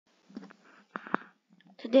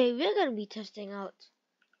Today we're gonna be testing out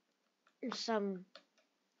some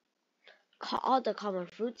all the common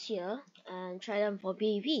fruits here and try them for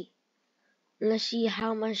PvP. Let's see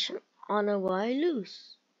how much honor will I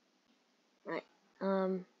lose. Right.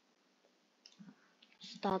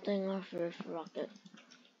 Starting off with rocket.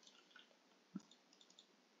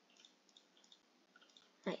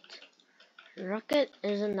 Right. Rocket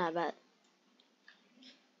isn't that bad.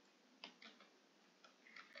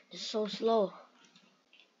 It's so slow.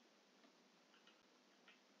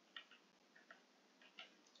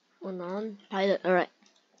 Hold on. Pilot, alright.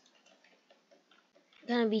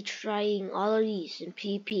 Gonna be trying all of these in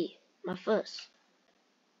PvP. My first.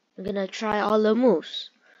 I'm gonna try all the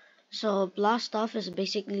moves. So blast off is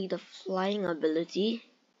basically the flying ability.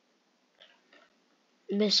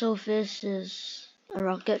 Missile fist is a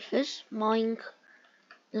rocket fist. Moink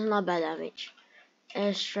is not bad damage.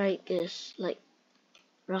 Airstrike is like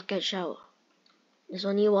rocket shower. There's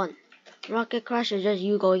only one. Rocket crash is just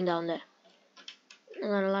you going down there.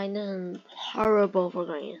 And the line is horrible for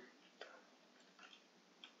going in.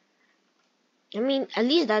 I mean, at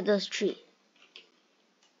least that does 3.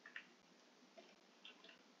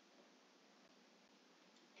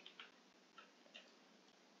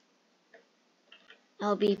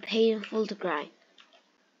 That'll be painful to grind.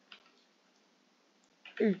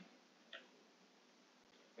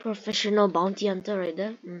 Professional bounty hunter right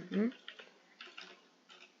there.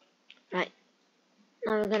 Right.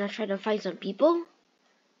 Now we're gonna try to find some people.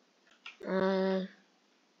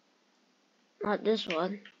 Not this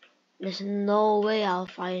one. There's no way I'll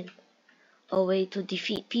find a way to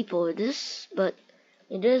defeat people with this, but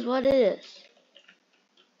it is what it is.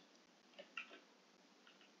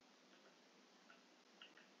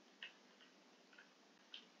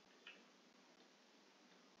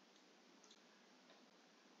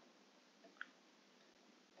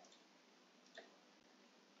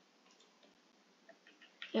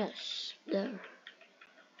 Yes, there.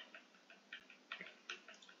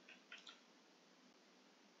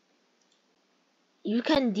 You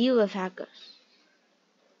can deal with hackers.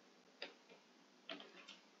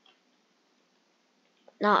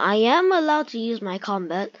 Now I am allowed to use my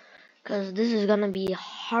combat because this is gonna be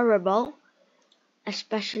horrible,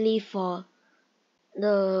 especially for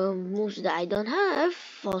the moves that I don't have.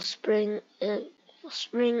 For spring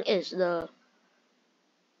is the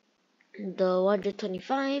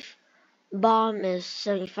 125. Bomb is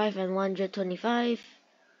 75 and 125.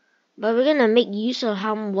 But we're gonna make use of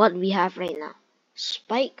what we have right now.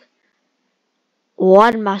 Spike,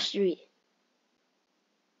 1 mastery.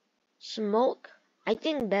 Smoke, I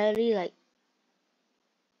think barely like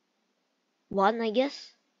 1, I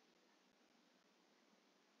guess.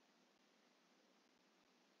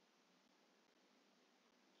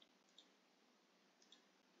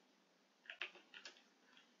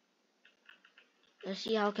 Let's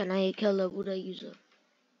see how can I kill a Buddha user.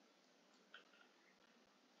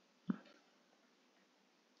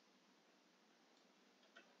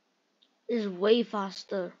 This is way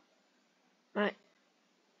faster. Right.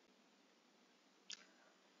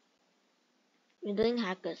 We're doing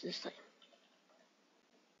hackers this time.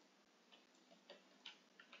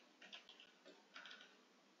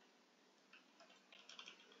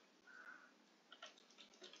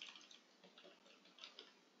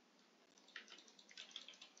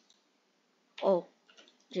 Oh,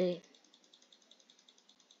 J.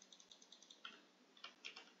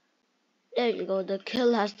 There you go. The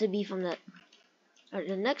kill has to be from that. Alright,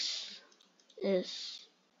 the next is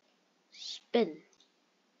spin.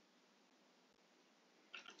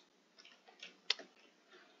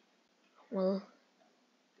 Well,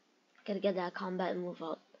 gotta get that combat move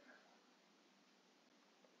out.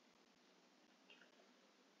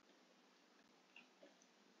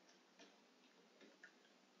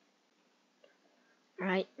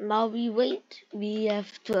 Alright, while we wait, we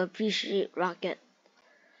have to appreciate rocket.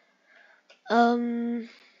 Spin.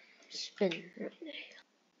 Right there.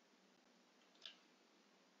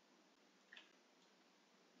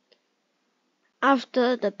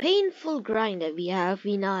 After the painful grind that we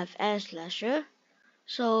now have Air Slasher.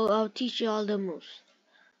 So I'll teach you all the moves.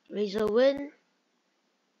 Razor Wind.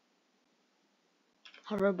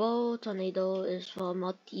 Horrible. Tornado is for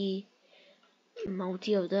multi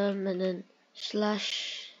of them, and then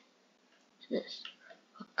slash this.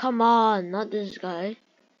 Oh, come on, not this guy.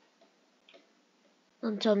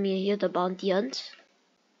 Don't tell me you're here the bounty hunt.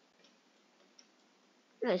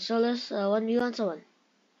 Right, so let's 1v1 someone.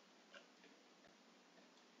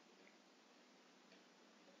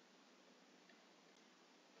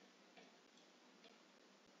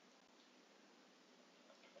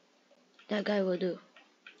 That guy will do.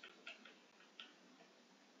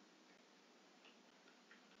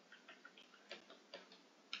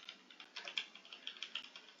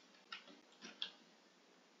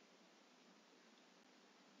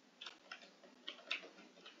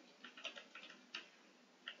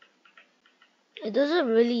 It doesn't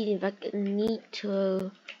really in fact need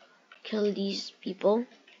to kill these people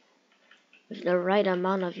with the right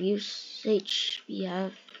amount of usage we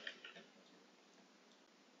have.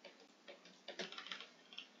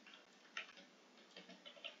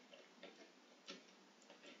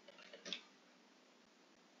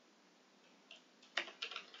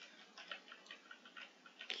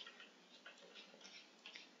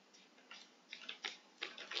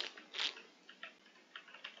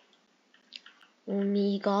 Oh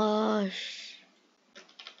my gosh.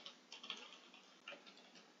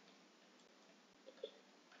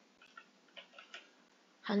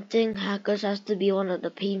 Hunting hackers has to be one of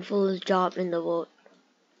the painfulest jobs in the world.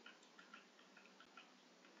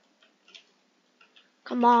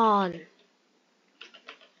 Come on.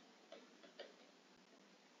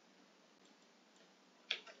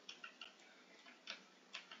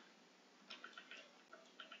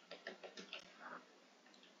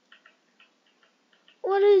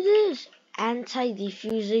 What is this?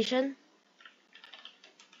 Anti-diffusion?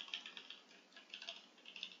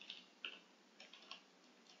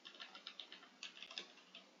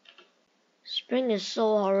 Spin is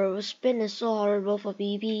so horrible for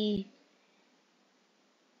PvP.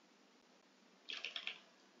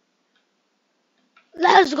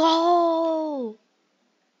 Let's go!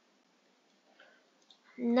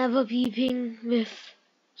 Never peeping with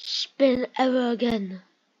spin ever again.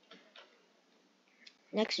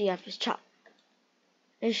 Next we have his chop.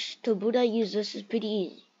 Which to Buddha users is pretty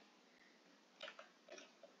easy.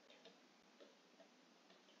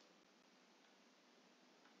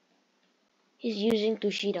 He's using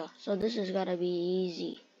Tushida, so this is gotta be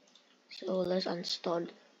easy. So let's uninstall.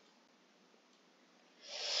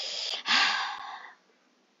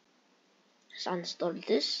 Let's uninstall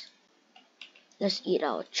this. Let's eat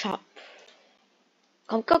our chop.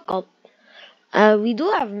 Come. We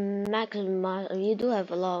do have we do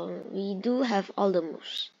have all the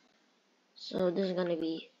moves. So this is gonna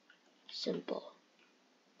be simple.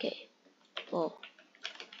 Okay. Oh.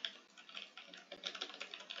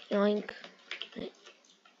 Yoink.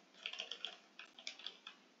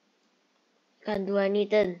 Can't do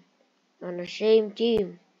anything. On the same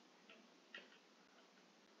team.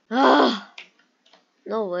 Ah!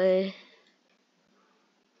 No way.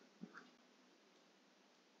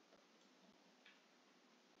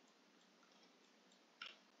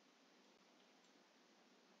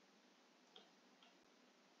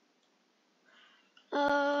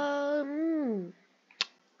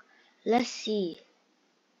 Let's see.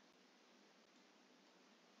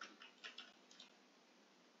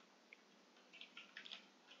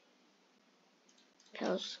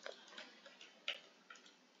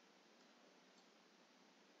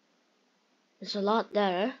 There's a lot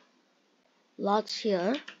there. Lots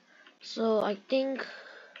here. So I think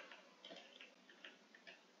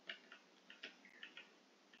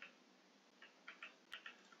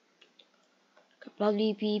could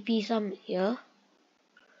probably PvP some here.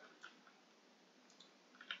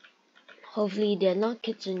 Hopefully they're not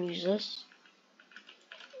kitsune users.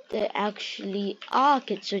 They actually are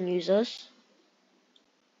kitsune users.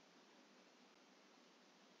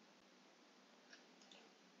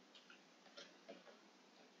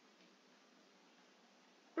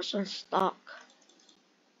 What's on stock?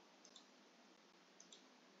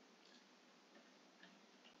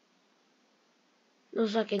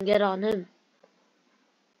 Looks like I can get on him.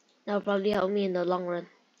 That'll probably help me in the long run.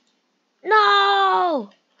 No!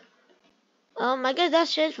 I guess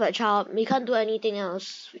that's it for Chop. We can't do anything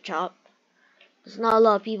else for Chop. There's not a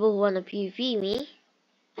lot of people who want to PvP me.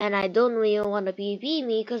 And I don't really want to PvP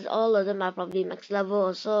me because all of them are probably max level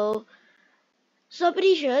or so. So I'm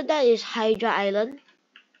pretty sure that is Hydra Island.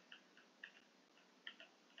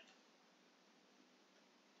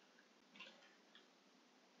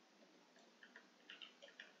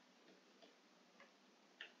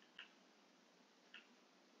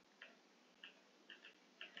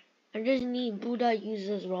 I just need Buddha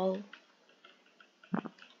users role.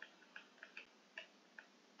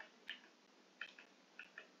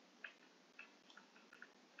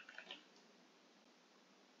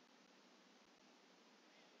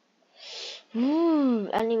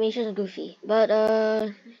 Animation is goofy. But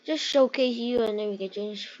just showcase you and then we can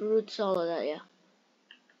change fruits, all of that, yeah.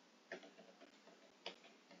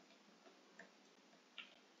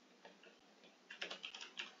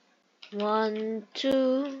 One,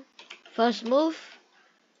 two, first move,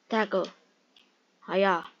 tackle.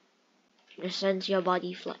 Hiya. Just sends your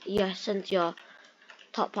body fly. Yeah, sends your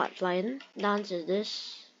top part flying. Dance is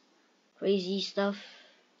this. Crazy stuff.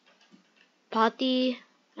 Party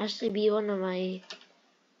has to be one of my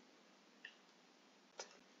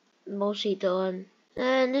most heated one.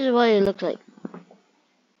 And this is what it looks like.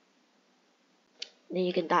 Then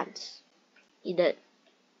you can dance. You did.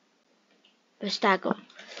 Pistachio.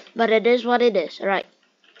 But it is what it is. Alright.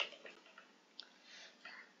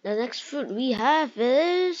 The next fruit we have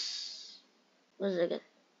is... what is it again?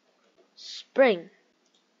 Spring.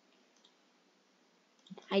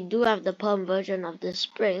 I do have the perm version of the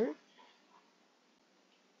spring.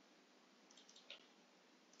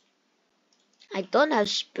 I don't have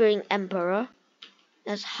Spring Emperor.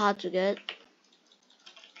 That's hard to get.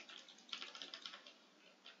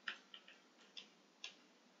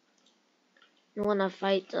 You wanna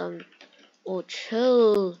fight oh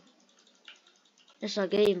chill. It's a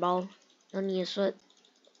game, bro. Don't need a sweat.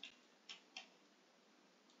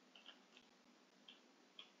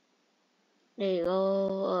 There you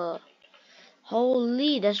go.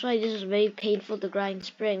 Holy, that's why this is very painful to grind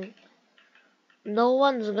spring. No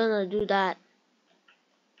one's gonna do that.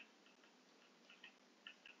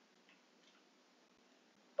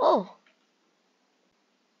 Oh.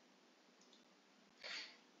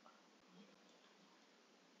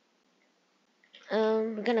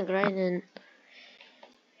 We're gonna grind in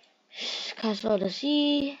Castle of the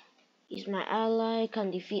Sea. He's my ally,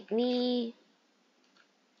 can't defeat me.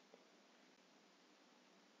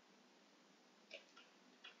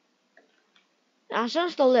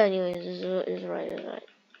 Sounds stole it anyways, is right, is right.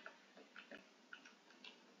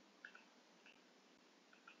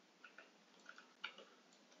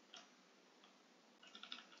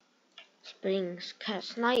 Springs, cat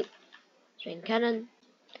snipe, spring cannon,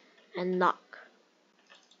 and knock.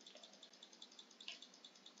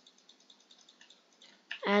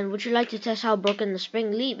 And would you like to test how broken the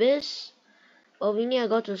spring leap is? Well, we need to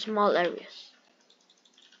go to small areas.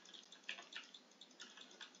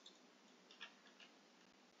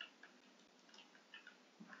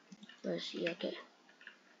 Let's see, okay.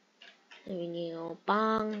 Then we need to go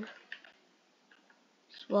bang.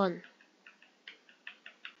 One.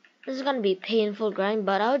 This is gonna be a painful grind,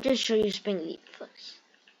 but I'll just show you spring leap first.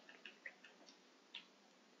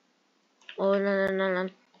 Oh no.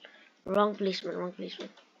 Wrong placement, wrong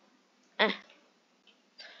placement.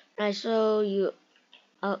 Right, so you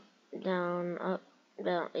up, down.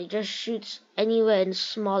 It just shoots anywhere in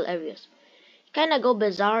small areas. Kinda go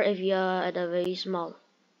bizarre if you're at a very small.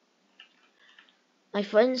 Like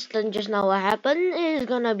for instance, just now what happened is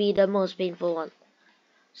gonna be the most painful one.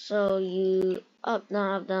 So you up,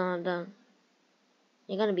 down.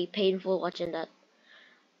 You're gonna be painful watching that.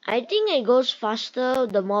 I think it goes faster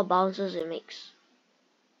the more bounces it makes.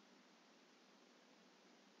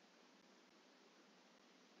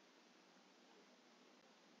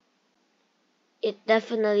 It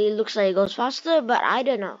definitely looks like it goes faster, but I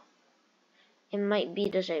don't know. It might be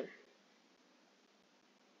the same.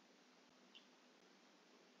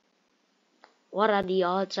 What are the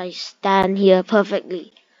odds I stand here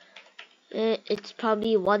perfectly? It's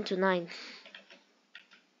probably 1 to 9.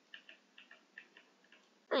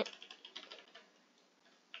 Right.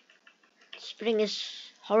 Spring is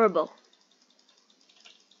horrible.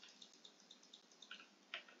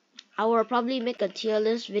 I will probably make a tier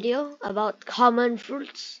list video about common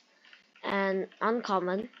fruits and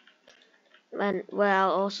uncommon, and where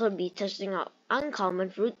I'll also be testing out uncommon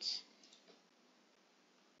fruits.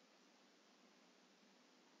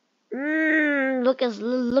 Look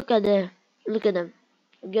at them,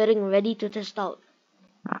 getting ready to test out.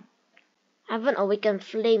 I haven't awakened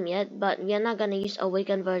flame yet, but we are not gonna use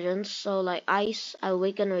awakened versions. So like ice, I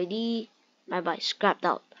awakened already. Bye, scrapped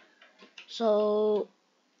out. So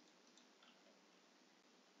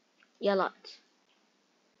yeah, lots.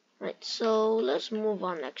 Right, so let's move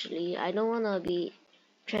on. Actually, I don't wanna be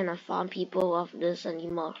trying to farm people off this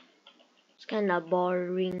anymore. It's kinda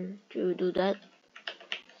boring to do that,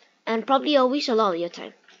 and probably always a lot of your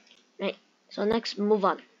time. Right, so next, move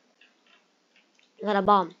on. Got a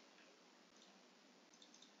bomb.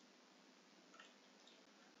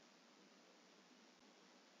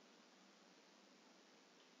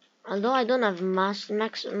 Although I don't have max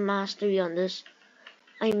mastery on this,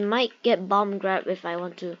 I might get bomb grab if I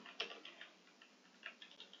want to.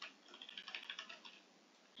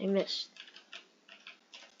 I missed.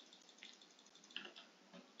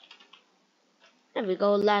 There we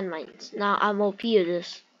go, landmines. Now I'm OP at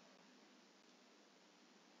this.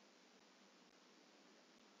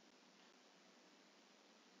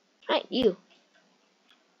 Right, you.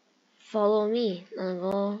 Follow me. Now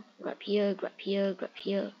go grab here, grab here, grab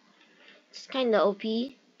here. It's kinda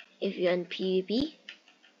OP if you're in PvP.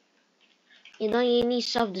 You don't need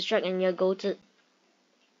self-destruct and you're goated.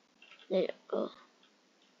 There you go.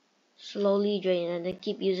 Slowly drain and then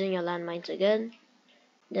keep using your landmines again.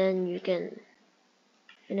 then you can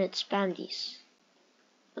spam these.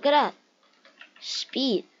 Look at that.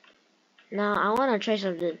 Speed. Now I wanna try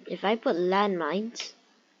something. If I put landmines,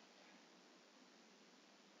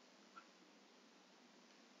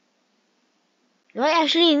 do I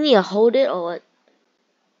actually need to hold it or what?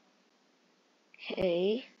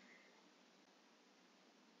 Okay.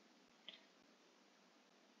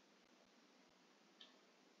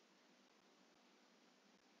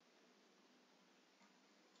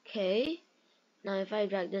 Okay. Now if I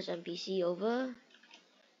drag this NPC over,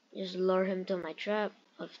 just lure him to my trap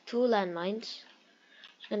of 2 landmines.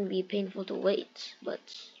 It's gonna be painful to wait, but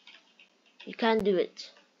you can do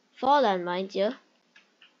it. 4 landmines, yeah?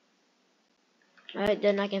 Alright,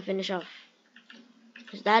 then I can finish off.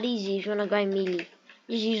 It's that easy if you wanna grind melee.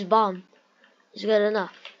 Just use bomb. It's good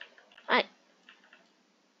enough. Alright.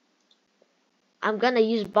 I'm gonna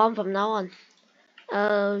use bomb from now on.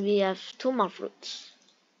 We have 2 more fruits.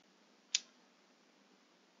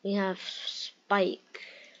 We have spike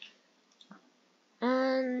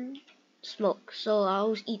and smoke. So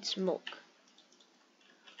I'll eat smoke.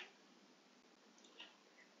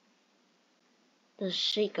 The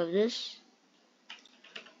sake of this.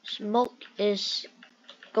 Smoke is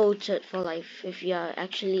goated for life if you are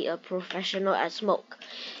actually a professional at smoke.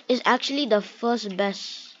 It's actually the first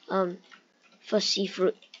best for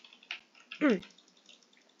seafood.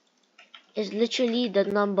 It's literally the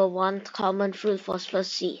 #1 common fruit for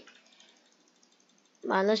first sea.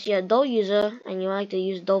 But unless you're a dough user and you like to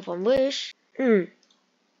use dough from Wish,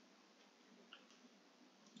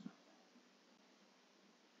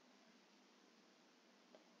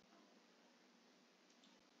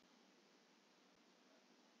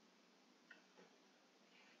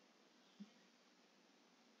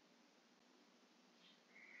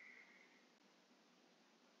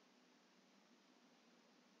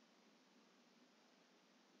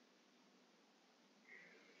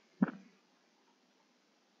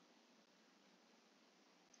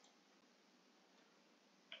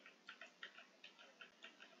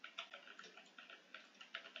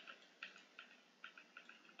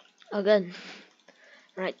 again.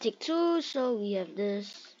 Right, take 2. So we have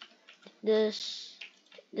this, this,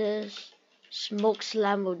 this. Smoke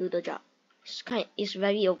slam will do the job. It's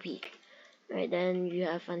very OP. Right, then you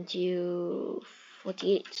have until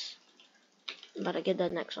 48. But I get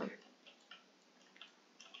that next one.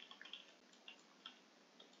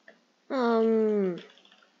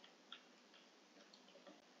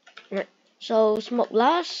 Right. So smoke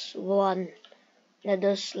blast 1 that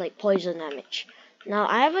does like poison damage. Now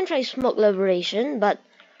I haven't tried smoke liberation, but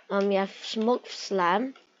we have smoke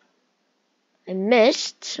slam. I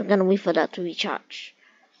missed. I'm gonna wait for that to recharge.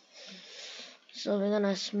 So we're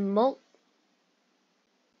gonna smoke.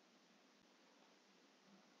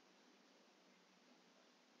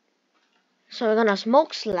 So we're gonna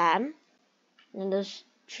smoke slam, and there's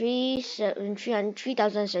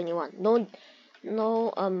 3071.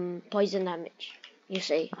 No poison damage. You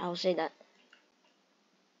say? I'll say that.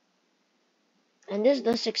 And this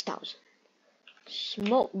does 6000.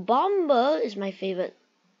 Smoke bomber is my favorite.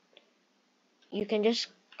 You can just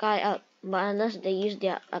sky up, but unless they use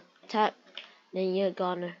their attack, then you're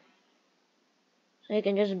gonna. So you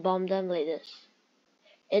can just bomb them like this.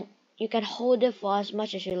 You can hold it for as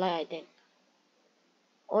much as you like, I think.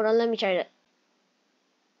 Hold on, let me try that.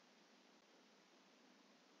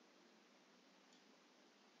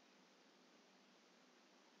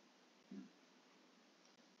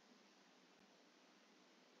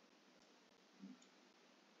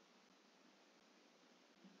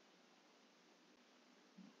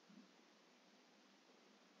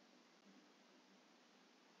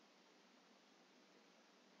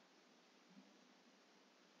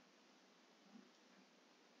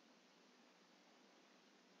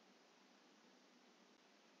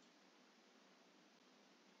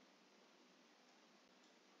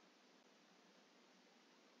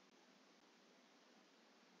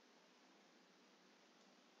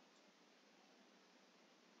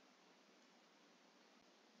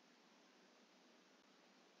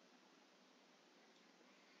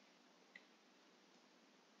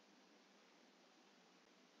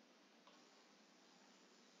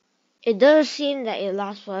 It does seem that it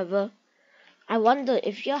lasts forever. I wonder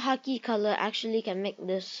if your haki color actually can make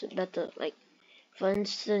this better. Like, for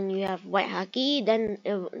instance, you have white haki, then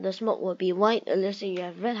the smoke will be white. Or let's say you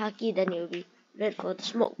have red haki, then it will be red for the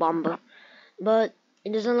smoke bomber. But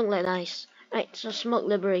it doesn't look like nice. Right, so smoke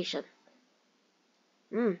liberation.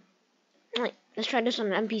 Right, let's try this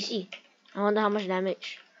on an NPC. I wonder how much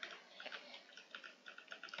damage.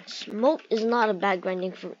 Smoke is not a bad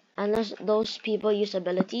grinding fruit. Unless those people use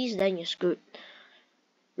abilities, then you're screwed.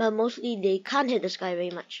 but mostly they can't hit the sky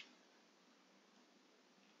very much.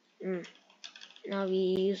 Now we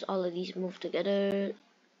use all of these move together.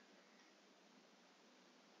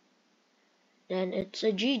 Then it's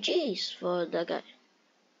a GG's for the guy.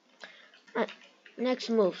 Right, next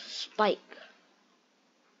move, spike.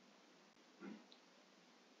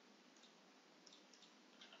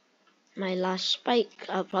 My last spike,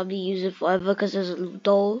 I'll probably use it forever because it's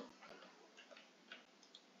dull.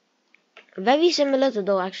 Very similar to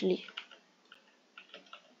dull actually.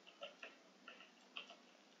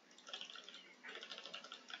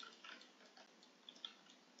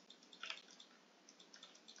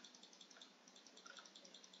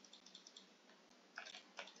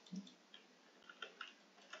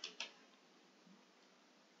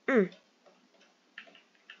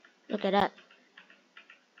 Look at that.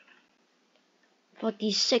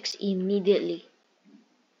 46 immediately.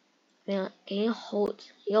 Yeah, can you hold?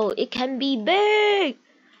 Yo, it can be big!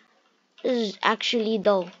 This is actually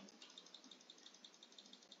dull.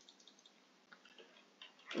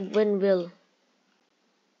 Wind will.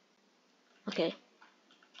 Okay.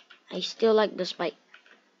 I still like the spike.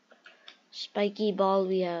 Spiky ball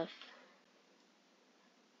we have.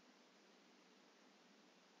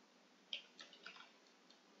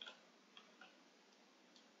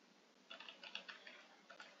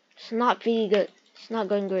 It's not pretty good. It's not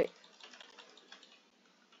going great.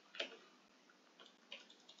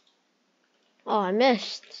 Oh, I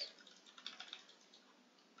missed.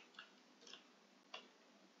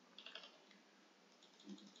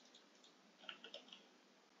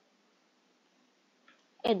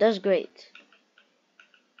 It does great.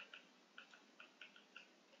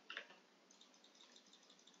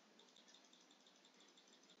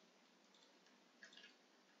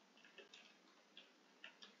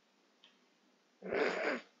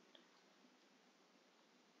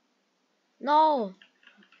 No!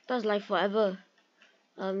 That's like forever.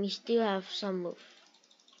 We still have some move.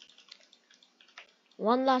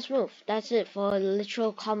 One last move. That's it for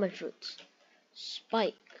literal common fruits.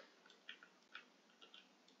 Spike.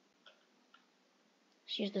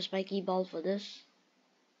 Let's use the spiky ball for this.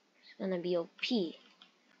 It's gonna be OP.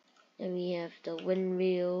 Then we have the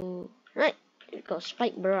windmill. Right, here we go.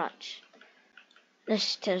 Spike barrage.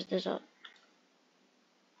 Let's test this out.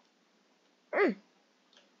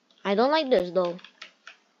 I don't like this though.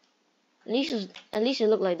 At least it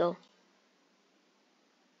look like though.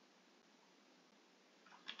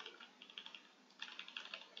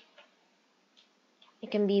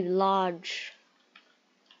 It can be large.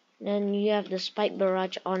 Then you have the spike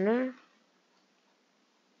barrage honor.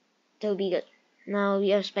 That'll be good. Now we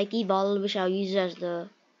have spiky ball, which I'll use as the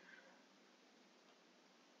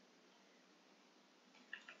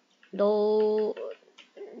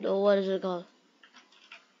what is it called?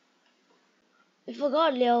 I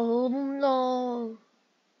forgot, Leo. No.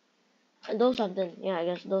 Do something. Yeah, I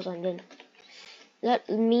guess do something. Let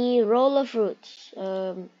me roll the fruits.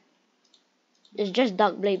 It's just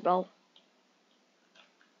dark blade, bro.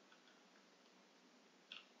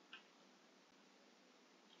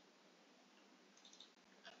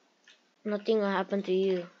 Nothing will happen to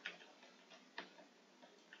you.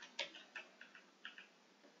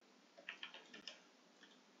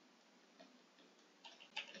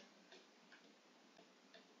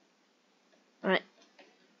 Alright.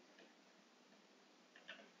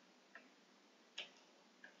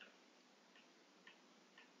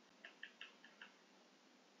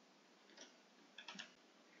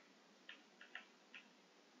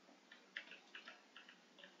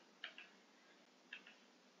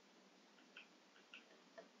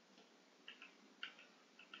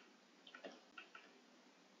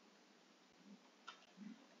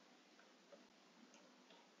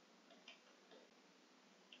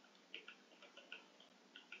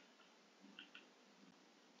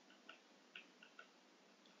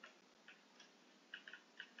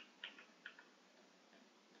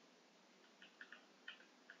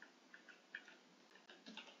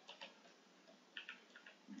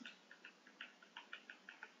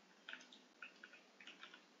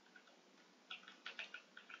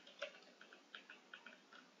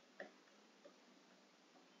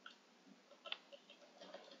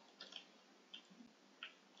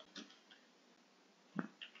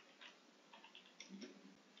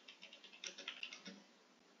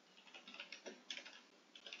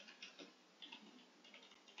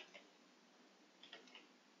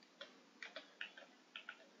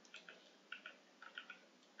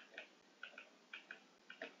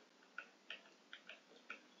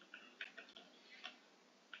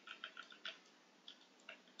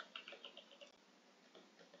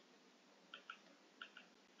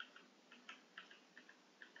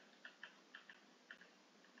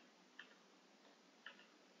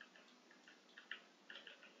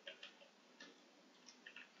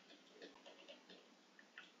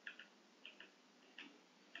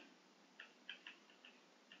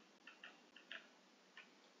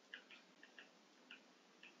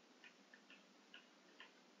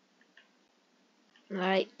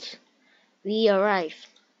 Alright, we arrived.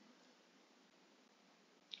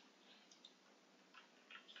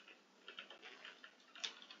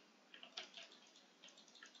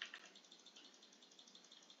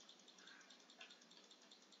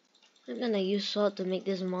 I'm gonna use sword to make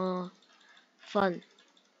this more fun.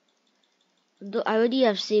 Though I already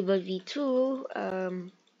have Saber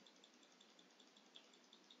V2,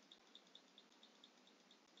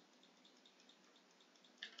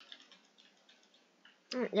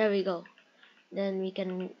 there we go. Then we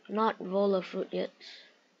can not roll a fruit yet.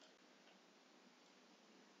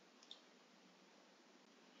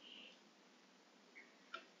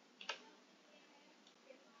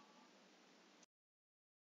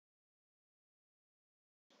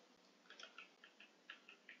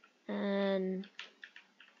 And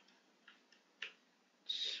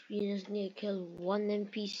we just need to kill one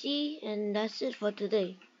NPC, and that's it for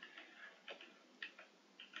today.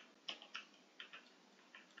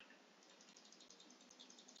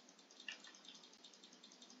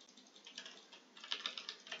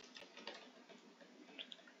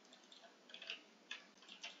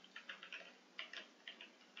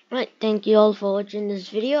 Right, thank you all for watching this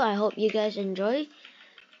video. I hope you guys enjoy,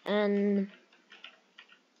 and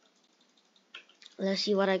let's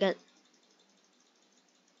see what I get.